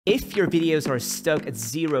If your videos are stuck at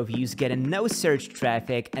 0 views, getting no search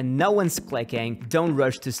traffic, and no one's clicking, don't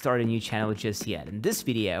rush to start a new channel just yet. In this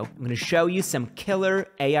video, I'm going to show you some killer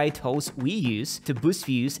AI tools we use to boost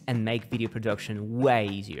views and make video production way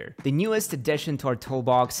easier. The newest addition to our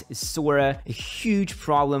toolbox is Sora. A huge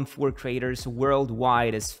problem for creators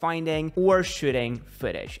worldwide is finding or shooting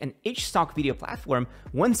footage, and each stock video platform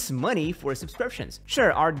wants money for subscriptions.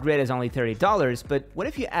 Sure, ArtGrid is only $30, but what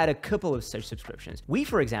if you add a couple of such subscriptions? We,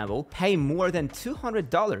 for example, pay more than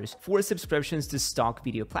 $200 for subscriptions to stock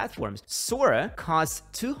video platforms. Sora costs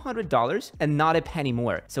 $200 and not a penny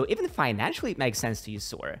more. So even financially, it makes sense to use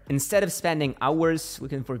Sora. Instead of spending hours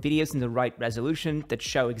looking for videos in the right resolution that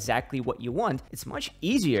show exactly what you want, it's much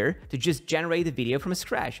easier to just generate the video from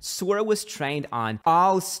scratch. Sora was trained on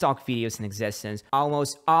all stock videos in existence,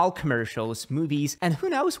 almost all commercials, movies, and who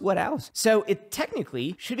knows what else. So it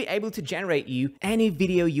technically should be able to generate you any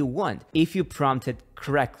video you want if you prompt it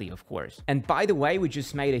correctly, of course. And by the way, we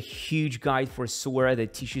just made a huge guide for Sora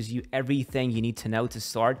that teaches you everything you need to know to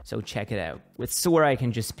start, so check it out. With Sora, I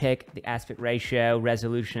can just pick the aspect ratio,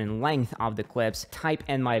 resolution, and length of the clips, type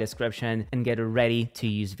in my description, and get a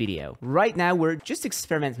ready-to-use video. Right now, we're just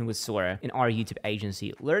experimenting with Sora in our YouTube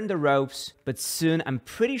agency. Learn the ropes, but soon I'm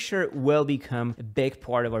pretty sure it will become a big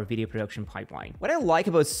part of our video production pipeline. What I like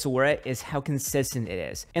about Sora is how consistent it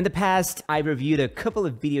is. In the past, I reviewed a couple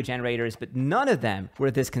of video generators, but none of them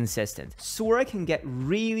were this consistent. Sora can get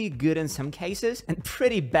really good in some cases and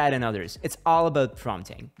pretty bad in others. It's all about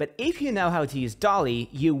prompting. But if you know how to use Dolly,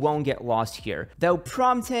 you won't get lost here. Though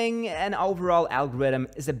prompting and overall algorithm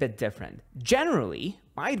is a bit different. Generally,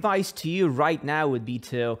 my advice to you right now would be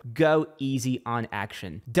to go easy on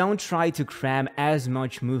action. Don't try to cram as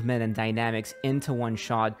much movement and dynamics into one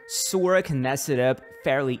shot. Sora can mess it up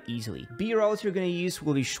fairly easily. B-rolls you're going to use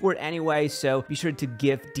will be short anyway, so be sure to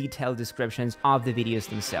give detailed descriptions of the videos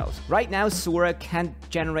themselves. Right now, Sora can't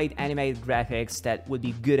generate animated graphics that would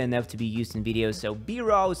be good enough to be used in videos, so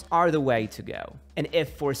B-rolls are the way to go. And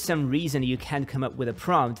if for some reason you can't come up with a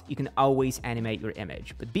prompt, you can always animate your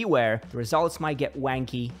image. But beware, the results might get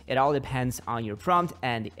wanky. It all depends on your prompt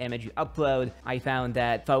and the image you upload. I found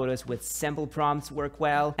that photos with simple prompts work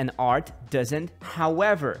well and art doesn't.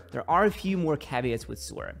 However, there are a few more caveats with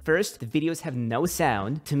Sora. First, the videos have no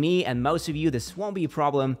sound. To me and most of you, this won't be a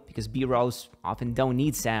problem because B-rolls often don't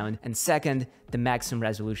need sound. And second, the maximum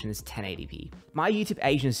resolution is 1080p. My YouTube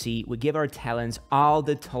agency would give our talents all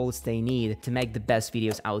the tools they need to make the best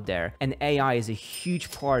videos out there, and AI is a huge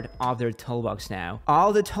part of their toolbox now.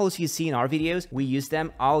 All the tools you see in our videos, we use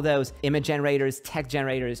them, all those image generators, text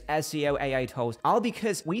generators, SEO, AI tools, all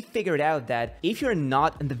because we figured out that if you're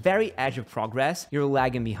not on the very edge of progress, you're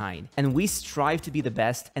lagging behind, and we strive to be the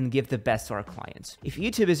best and give the best to our clients. If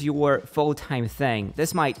YouTube is your full-time thing,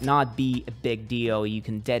 this might not be a big deal. You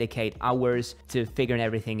can dedicate hours to figuring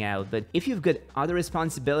everything out, but if you've got other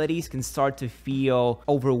responsibilities, can start to feel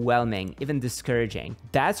overwhelming, even discouraging.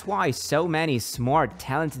 That's why so many smart,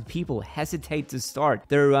 talented people hesitate to start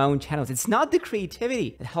their own channels. It's not the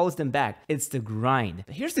creativity that holds them back, it's the grind.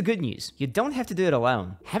 But here's the good news, you don't have to do it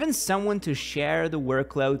alone. Having someone to share the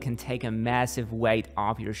workload can take a massive weight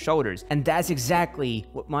off your shoulders, and that's exactly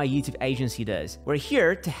what my YouTube agency does. We're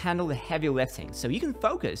here to handle the heavy lifting, so you can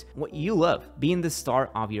focus on what you love, being the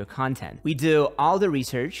star of your content. We do all the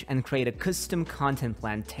research and create a custom content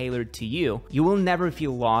plan tailored to you. You will never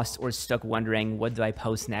feel lost or stuck wondering, what do I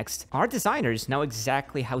post next? Our designers know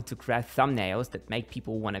exactly how to craft thumbnails that make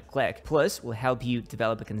people want to click. Plus, we'll help you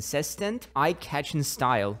develop a consistent, eye-catching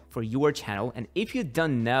style for your channel. And if you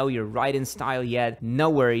don't know your writing style yet, no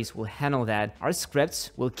worries, we'll handle that. Our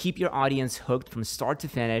scripts will keep your audience hooked from start to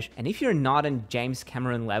finish. And if you're not on James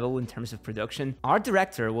Cameron level in terms of production, our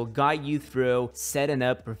director will guide you through setting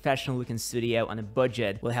up a professional-looking studio on a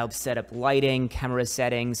budget. We'll help set up lighting, camera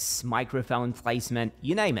settings, microphone placement,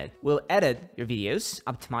 you name it. We'll edit your videos,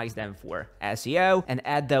 optimize them for SEO, and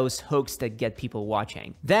add those hooks that get people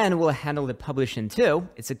watching. Then we'll handle the publishing too.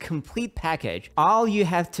 It's a complete package. All you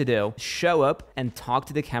have to do is show up and talk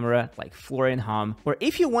to the camera like Florian Hom. Or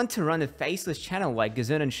if you want to run a faceless channel like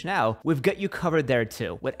Gesund and Schnell, we've got you covered there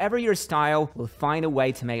too. Whatever your style, we'll find a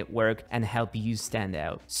way to make it work and help you stand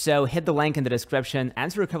out. So hit the link in the description,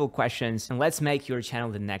 answer a couple questions, and let's make your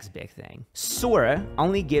channel the next big thing. Sora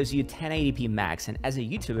only gives you 1080p max, and as a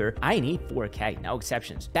YouTuber, I need 4K. 4K, no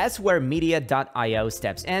exceptions. That's where media.io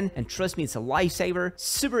steps in, and trust me, it's a lifesaver,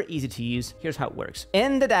 super easy to use. Here's how it works.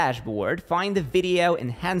 In the dashboard, find the video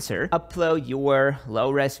enhancer, upload your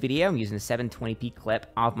low-res video. I'm using a 720p clip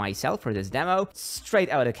of myself for this demo, straight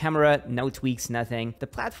out of camera, no tweaks, nothing. The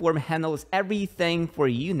platform handles everything for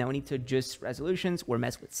you, no need to adjust resolutions or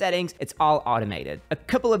mess with settings, it's all automated. A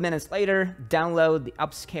couple of minutes later, download the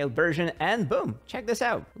upscaled version and boom, check this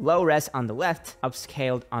out. Low res on the left,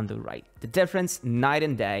 upscaled on the right. The difference, night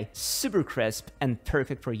and day, super crisp and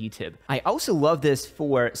perfect for YouTube. I also love this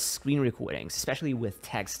for screen recordings, especially with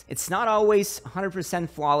text. It's not always 100%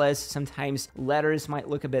 flawless. Sometimes letters might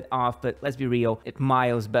look a bit off, but let's be real, it's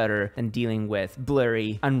miles better than dealing with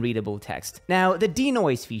blurry, unreadable text. Now, the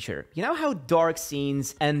denoise feature. You know how dark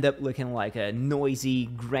scenes end up looking like a noisy,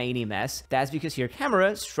 grainy mess? That's because your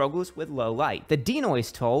camera struggles with low light. The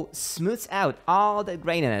denoise tool smooths out all the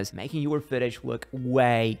graininess, making your footage look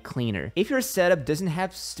way cleaner. If your setup doesn't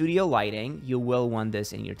have studio lighting, you will want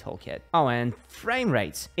this in your toolkit. Oh, and frame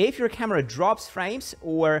rates. If your camera drops frames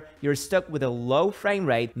or you're stuck with a low frame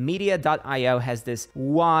rate, media.io has this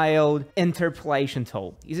wild interpolation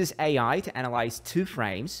tool. It uses AI to analyze 2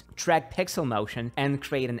 frames, track pixel motion, and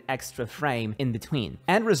create an extra frame in between.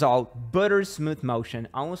 End result, butter smooth motion,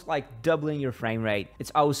 almost like doubling your frame rate.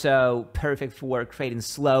 It's also perfect for creating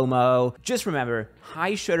slow-mo. Just remember,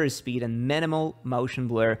 high shutter speed and minimal motion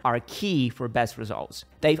blur are key for best results.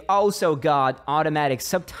 They've also got automatic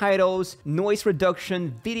subtitles, noise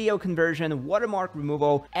reduction, video conversion, watermark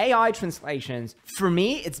removal, AI translations. For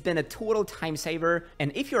me, it's been a total time saver,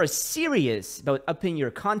 and if you're serious about upping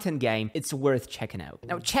your content game, it's worth checking out.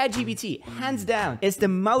 Now, ChatGPT, hands down, is the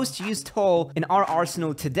most used tool in our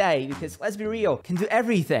arsenal today because, let's be real, can do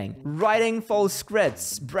everything. Writing full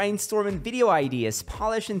scripts, brainstorming video ideas,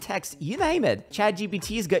 polishing text, you name it.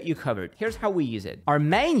 ChatGPT's got you covered. Here's how we use it. Our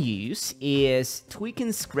main use is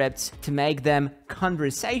tweaking scripts to make them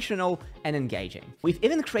conversational and engaging. We've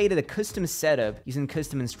even created a custom setup using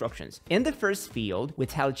custom instructions. In the first field, we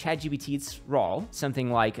tell ChatGPT its role,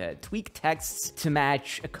 something like tweak texts to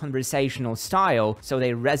match a conversational style so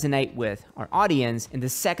they resonate with our audience. In the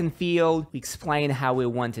second field, we explain how we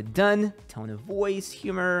want it done, tone of voice,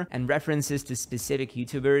 humor, and references to specific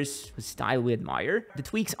YouTubers whose style we admire. The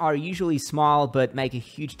tweaks are usually small, but make a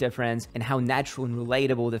huge difference in how natural and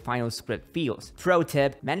relatable the final script feels. Pro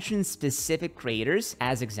tip, mention specific creators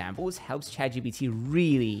as examples helps ChatGPT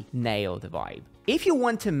really nail the vibe. If you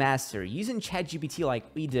want to master using ChatGPT like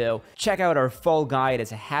we do, check out our full guide.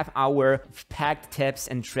 It's a half-hour of packed tips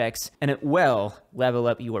and tricks, and it will level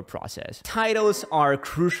up your process. Titles are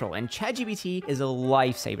crucial, and ChatGPT is a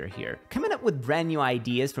lifesaver here. Coming up with brand new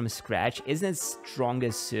ideas from scratch isn't its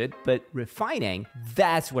strongest suit, but refining,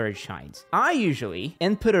 that's where it shines. I usually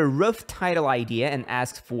input a rough title idea and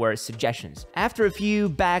ask for suggestions. After a few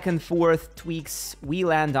back and forth tweaks, we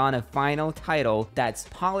land on a final title that's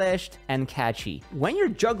polished and catchy. When you're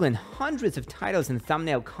juggling hundreds of titles and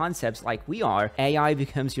thumbnail concepts like we are, AI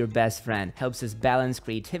becomes your best friend, helps us balance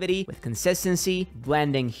creativity with consistency,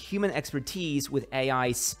 blending human expertise with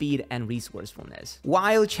AI speed and resourcefulness.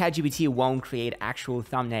 While ChatGPT won't create actual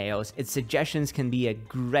thumbnails, its suggestions can be a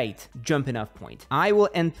great jumping off point. I will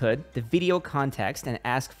input the video context and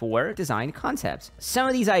ask for design concepts. Some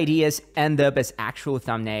of these ideas end up as actual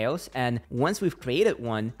thumbnails, and once we've created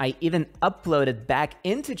one, I even upload it back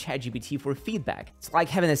into ChatGPT for feedback. It's like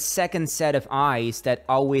having a second set of eyes that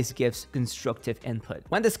always gives constructive input.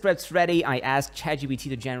 When the script's ready, I ask ChatGPT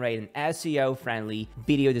to generate an SEO-friendly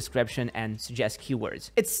video description and suggest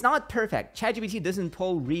keywords. It's not perfect. ChatGPT doesn't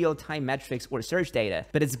pull real-time metrics or search data,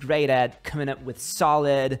 but it's great at coming up with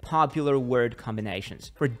solid, popular word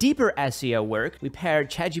combinations. For deeper SEO work, we pair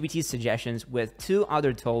ChatGPT's suggestions with 2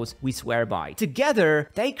 other tools we swear by.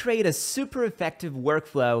 Together, they create a super effective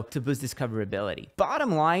workflow to boost discoverability.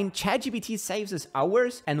 Bottom line, ChatGPT saves us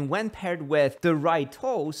hours, and when paired with the right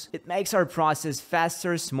tools, it makes our process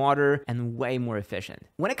faster, smarter, and way more efficient.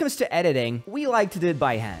 When it comes to editing, we like to do it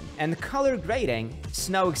by hand, and color grading is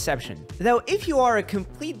no exception. Though if you are a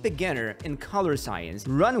complete beginner in color science,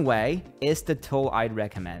 Runway is the tool I'd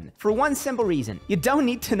recommend. For one simple reason, you don't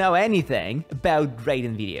need to know anything about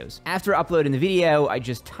grading videos. After uploading the video, I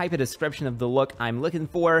just type a description of the look I'm looking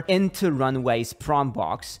for into Runway's prompt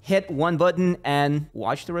box, hit one button, and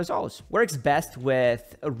watch the results. Works best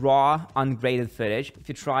with raw, ungraded footage. If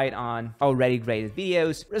you try it on already graded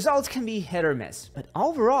videos, results can be hit or miss. But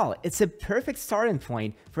overall, it's a perfect starting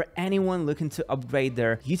point for anyone looking to upgrade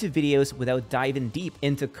their YouTube videos without diving deep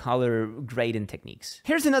into color grading techniques.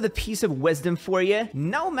 Here's another piece of wisdom for you.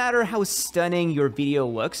 No matter how stunning your video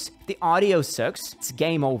looks, if the audio sucks, it's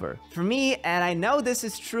game over. For me, and I know this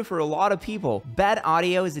is true for a lot of people, bad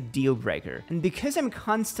audio is a deal breaker. And because I'm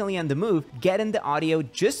constantly on the move, getting the audio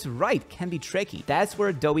just right can be tricky. That's where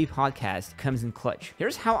Adobe Podcast comes in clutch.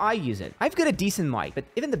 Here's how I use it. I've got a decent mic, but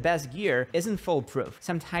even the best gear isn't foolproof.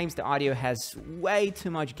 Sometimes the audio has way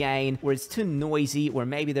too much gain, or it's too noisy, or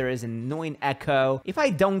maybe there is an annoying echo. If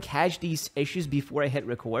I don't catch these issues before I hit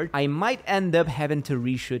record, I might end up having to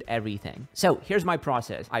reshoot everything. So here's my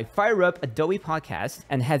process. I fire up Adobe Podcast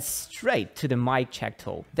and head straight to the mic check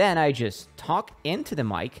tool. Then I just talk into the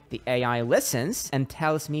mic. The AI listens and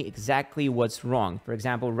tells me exactly what's wrong. For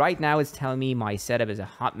example, right now it's telling me my setup is a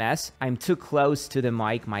hot mess. I'm too close to the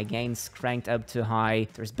mic. My gain's cranked up too high.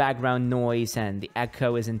 There's background noise and the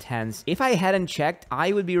echo is intense. If I hadn't checked,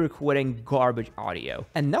 I would be recording garbage audio.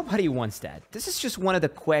 And nobody wants that. This is just one of the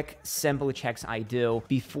quick, simple checks I do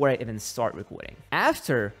before I even start recording.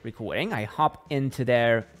 After recording, I hop into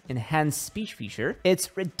their enhanced speech feature.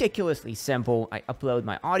 It's ridiculously simple. I upload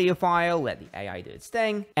my audio file, let the AI do its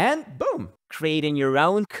thing, and boom! Creating your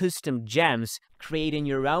own custom gems. Creating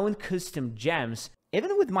your own custom gems.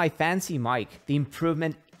 Even with my fancy mic, the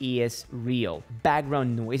improvement is real.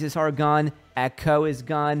 Background noises are gone, echo is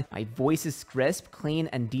gone, my voice is crisp, clean,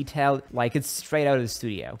 and detailed like it's straight out of the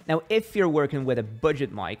studio. Now, if you're working with a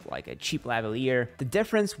budget mic, like a cheap lavalier, the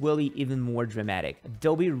difference will be even more dramatic.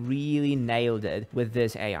 Adobe really nailed it with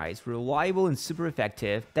this AI. It's reliable and super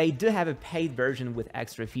effective. They do have a paid version with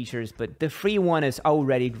extra features, but the free one is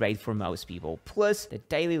already great for most people. Plus, the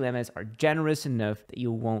daily limits are generous enough that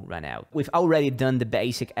you won't run out. We've already done the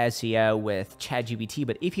basic SEO with ChatGPT,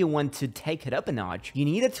 but if you want to take it up a notch, you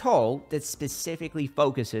need a tool that specifically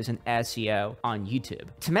focuses on SEO on YouTube.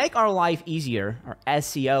 To make our life easier, our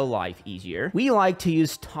SEO life easier, we like to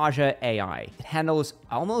use Taja AI. It handles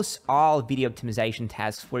almost all video optimization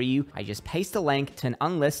tasks for you. I just paste a link to an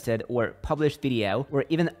unlisted or published video, or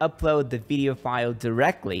even upload the video file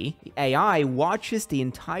directly. The AI watches the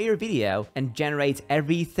entire video and generates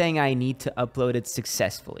everything I need to upload it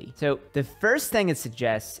successfully. So the first thing it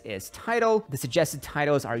suggests is title. The suggested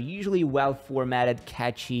titles are usually well formatted,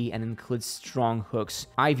 catchy, and include strong hooks.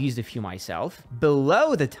 I've used a few myself.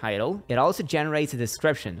 Below the title, it also generates a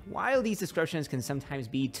description. While these descriptions can sometimes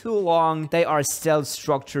be too long, they are still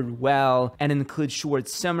structured well and include short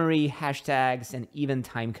summary, hashtags, and even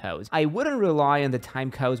time codes. I wouldn't rely on the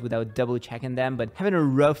time codes without double checking them, but having a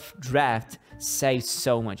rough draft saves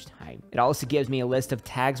so much time. It also gives me a list of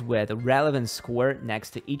tags with a relevant score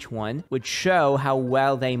next to each one, which show how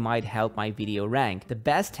well they might help my video rank. The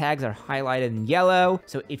best tags are highlighted in yellow,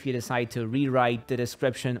 so if you decide to rewrite the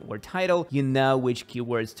description or title, you know which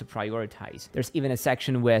keywords to prioritize. There's even a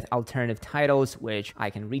section with alternative titles, which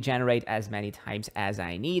I can regenerate as many times as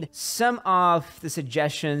I need. Some of the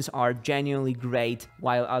suggestions are genuinely great,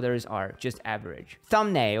 while others are just average.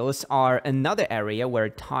 Thumbnails are another area where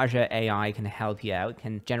Taja AI can help you out. It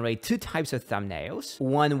can generate two types of thumbnails,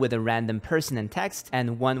 one with a random person and text,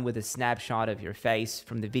 and one with a snapshot of your face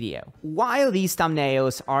from the video. While these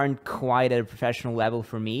thumbnails aren't quite at a professional level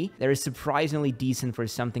for me, they're surprisingly decent for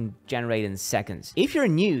something generated in seconds. If you're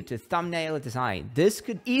new to thumbnail design, this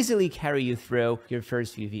could easily carry you through your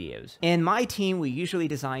first few videos. In my team, we usually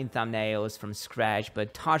design thumbnails from scratch,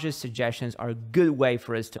 but Taja's suggestions are a good way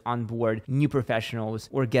for us to onboard new professionals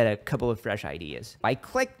or get a couple of fresh ideas. By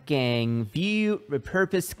clicking View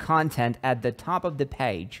Repurposed Content at the top of the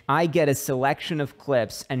page, I get a selection of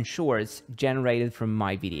clips and shorts generated from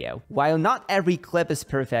my video. While not every clip is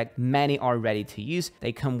perfect, many are ready to use.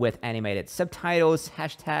 They come with animated subtitles,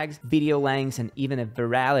 hashtags, video lengths, and even a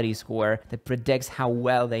virality score that predicts how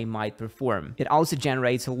well they might perform. It also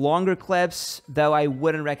generates longer clips, though I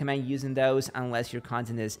wouldn't recommend using those unless your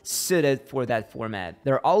content is suited for that format.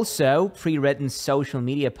 There are also pre-written social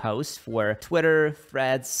media posts for Twitter,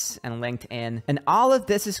 Threads, and LinkedIn, and all of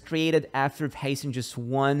this is created after pasting just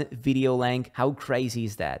one video link. How crazy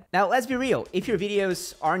is that? Now, let's be real. If your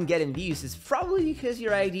videos aren't getting views, it's probably because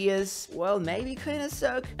your ideas, well, maybe kind of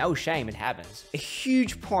suck? No shame, it happens. A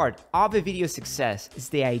huge part of a video success is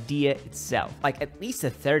the idea itself, like at least a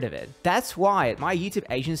third of it. That's why at my YouTube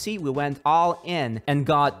agency, we went all in and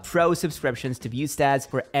got pro subscriptions to ViewStats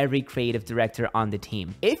for every creative director on the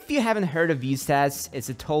team. If you haven't heard of ViewStats, it's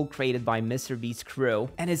a tool created by MrBeast's crew,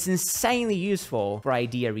 and it's insanely useful for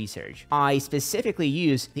idea research. I specifically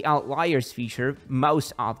use the outliers feature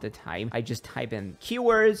most of the time. I just type in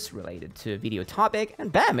keywords related to a video topic,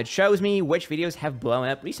 and bam, it shows me which videos have blown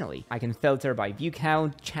up recently. I can filter by view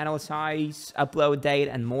count, channel size, upload date,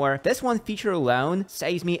 and more. This one feature alone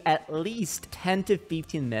saves me at least 10 to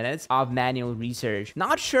 15 minutes of manual research.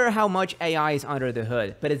 Not sure how much AI is under the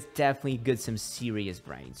hood, but it's definitely good some serious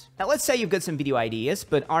brains. Now let's say you've got some video ideas,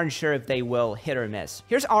 but aren't sure if they will hit or miss.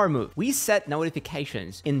 Here's our move. We set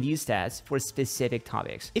notifications in ViewStats for specific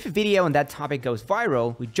topics. If a video on that topic goes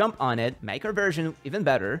viral, we jump on it, make our version even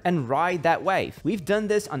better, and ride that wave. We've done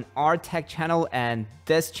this on our tech channel and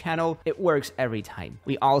this channel. It works every time.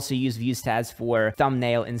 We also use ViewStats for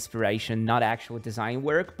thumbnail inspiration, not actual design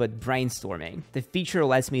work, but brainstorming. The feature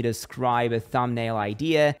lets me describe a thumbnail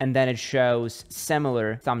idea, and then it shows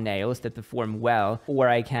similar thumbnails that perform well, or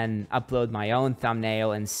I can upload my own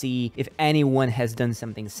thumbnail and see if anyone has done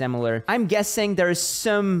something similar. I'm guessing there's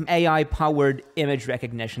some AI-powered image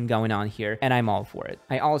recognition going on here, and I'm all for it.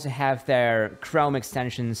 I also have their Chrome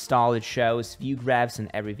extension installed. It shows view graphs on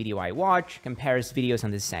every video I watch, compares videos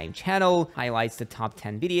on the same channel, highlights the top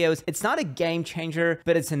 10 videos. It's not a game changer,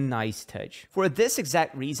 but it's a nice touch. For this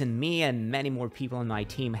exact reason, me and many more people on my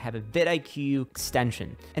team have a vidIQ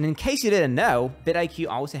extension. And in case you didn't know, vidIQ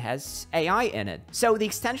also has AI in it. So the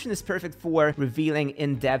extension is perfect for revealing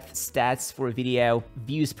in-depth stats for a video,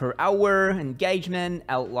 views per hour, engagement,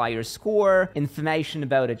 outlier score, information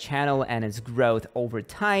about a channel and its growth over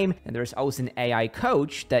time. And there's also an AI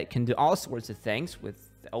coach that can do all sorts of things with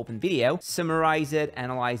open video, summarize it,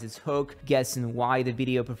 analyze its hook, guessing why the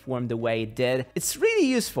video performed the way it did. It's really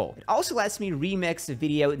useful. It also lets me remix the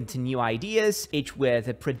video into new ideas, each with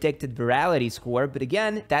a predicted virality score, but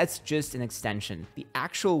again, that's just an extension. The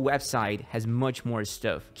actual website has much more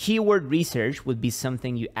stuff. Keyword research would be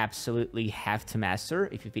something you absolutely have to master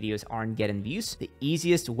if your videos aren't getting views. The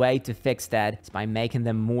easiest way to fix that is by making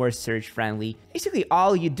them more search friendly. Basically,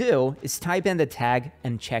 all you do is type in the tag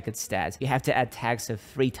and check its stats. You have to add tags of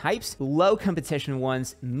 3 types: low competition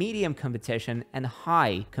ones, medium competition, and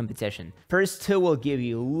high competition. First 2 will give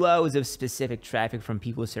you loads of specific traffic from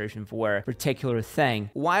people searching for a particular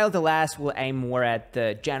thing, while the last will aim more at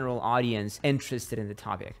the general audience interested in the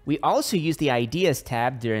topic. We also use the ideas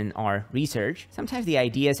tab during our research. Sometimes the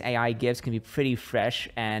ideas AI gives can be pretty fresh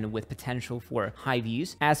and with potential for high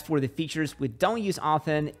views. As for the features we don't use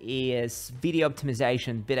often is video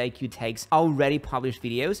optimization. vidIQ takes already published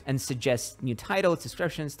videos and suggests new titles,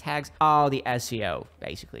 descriptions, tags, all the SEO,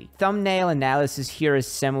 basically. Thumbnail analysis here is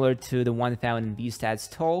similar to the one found in ViewStats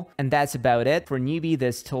tool, and that's about it. For newbie,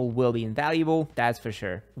 this tool will be invaluable, that's for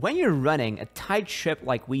sure. When you're running a tight ship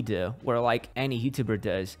like we do, or like any YouTuber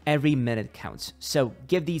does, every minute counts. So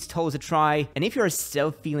give these tools a try, and if you're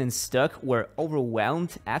still feeling stuck or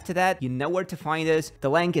overwhelmed after that, you know where to find us. The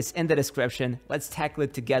link is in the description. Let's tackle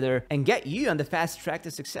it together and get you on the fast track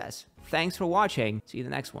to success. Thanks for watching. See you in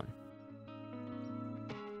the next one.